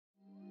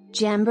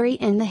Jamboree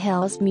in the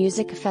Hills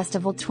Music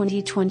Festival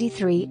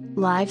 2023,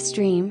 live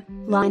stream,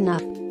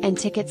 lineup, and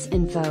tickets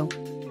info.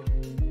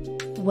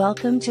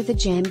 Welcome to the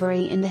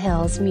Jamboree in the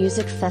Hills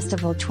Music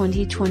Festival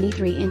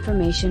 2023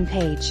 information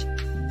page.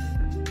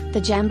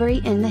 The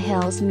Jamboree in the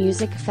Hills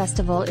Music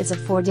Festival is a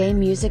 4-day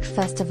music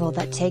festival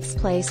that takes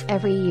place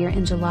every year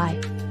in July.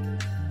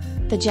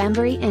 The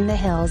Jamboree in the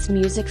Hills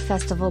Music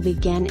Festival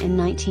began in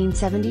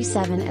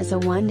 1977 as a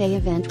one-day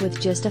event with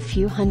just a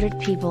few hundred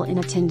people in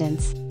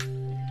attendance.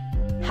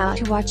 How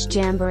to watch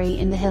Jamboree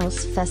in the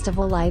Hills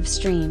Festival live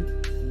stream.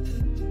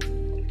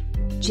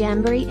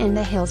 Jamboree in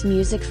the Hills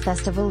Music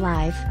Festival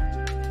Live.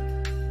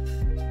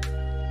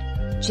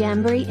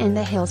 Jamboree in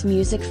the Hills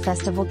Music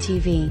Festival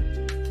TV.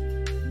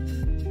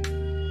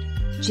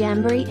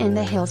 Jamboree in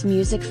the Hills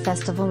Music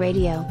Festival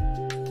Radio.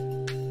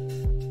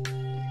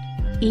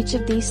 Each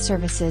of these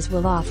services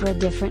will offer a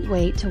different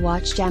way to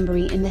watch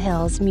Jamboree in the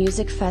Hills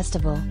Music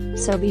Festival,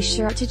 so be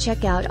sure to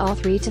check out all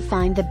three to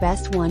find the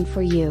best one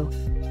for you.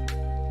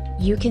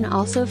 You can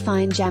also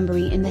find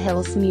Jamboree in the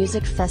Hills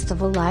Music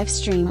Festival live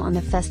stream on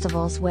the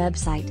festival's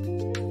website.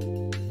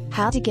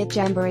 How to get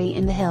Jamboree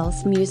in the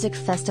Hills Music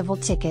Festival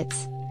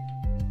tickets.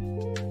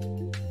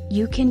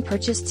 You can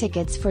purchase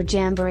tickets for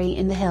Jamboree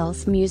in the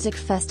Hills Music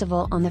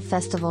Festival on the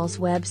festival's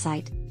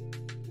website.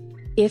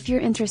 If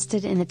you're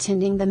interested in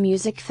attending the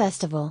music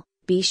festival,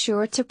 be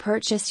sure to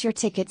purchase your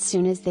tickets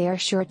soon as they are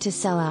sure to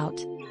sell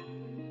out.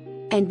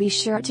 And be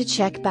sure to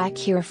check back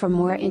here for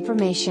more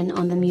information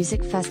on the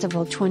Music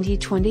Festival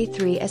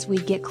 2023 as we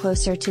get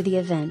closer to the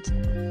event.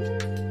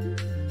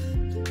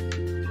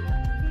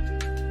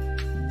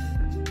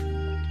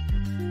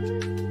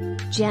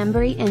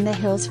 Jamboree in the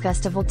Hills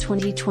Festival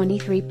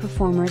 2023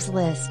 Performers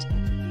List.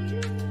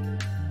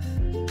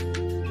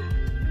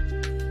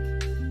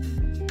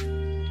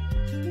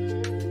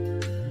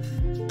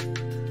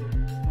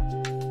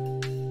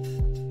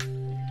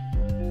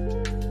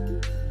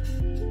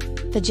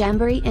 The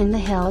Jamboree in the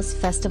Hills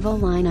Festival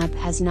lineup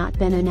has not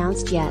been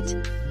announced yet.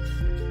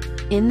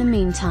 In the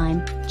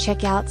meantime,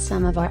 check out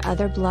some of our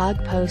other blog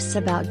posts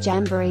about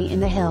Jamboree in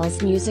the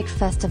Hills Music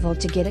Festival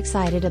to get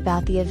excited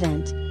about the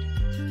event.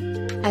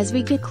 As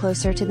we get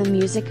closer to the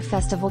Music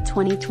Festival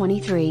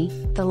 2023,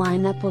 the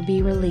lineup will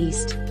be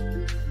released.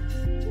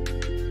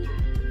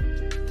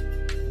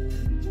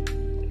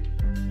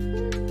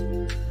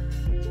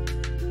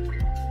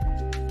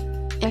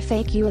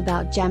 FAQ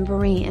about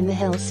Jamboree in the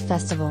Hills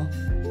Festival.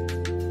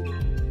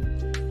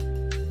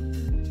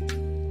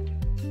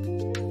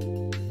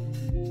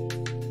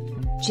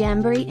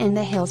 Jamboree in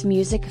the Hills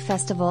Music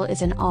Festival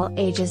is an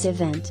all-ages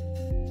event.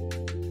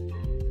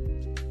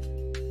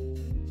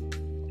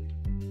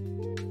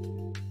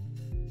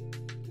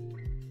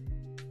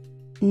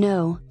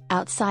 No,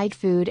 outside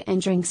food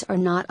and drinks are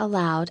not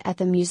allowed at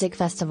the music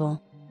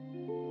festival.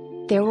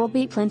 There will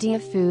be plenty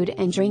of food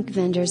and drink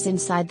vendors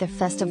inside the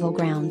festival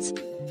grounds.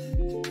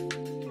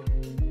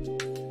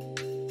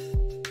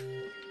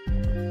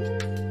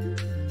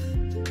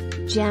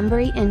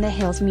 Jamboree in the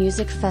Hills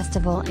Music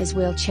Festival is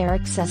wheelchair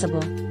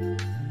accessible.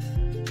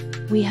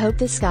 We hope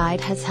this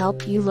guide has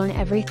helped you learn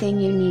everything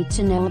you need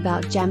to know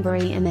about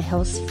Jamboree in the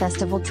Hills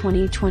Festival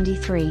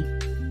 2023.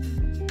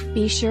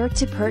 Be sure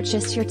to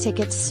purchase your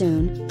tickets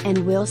soon,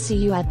 and we'll see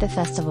you at the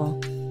festival.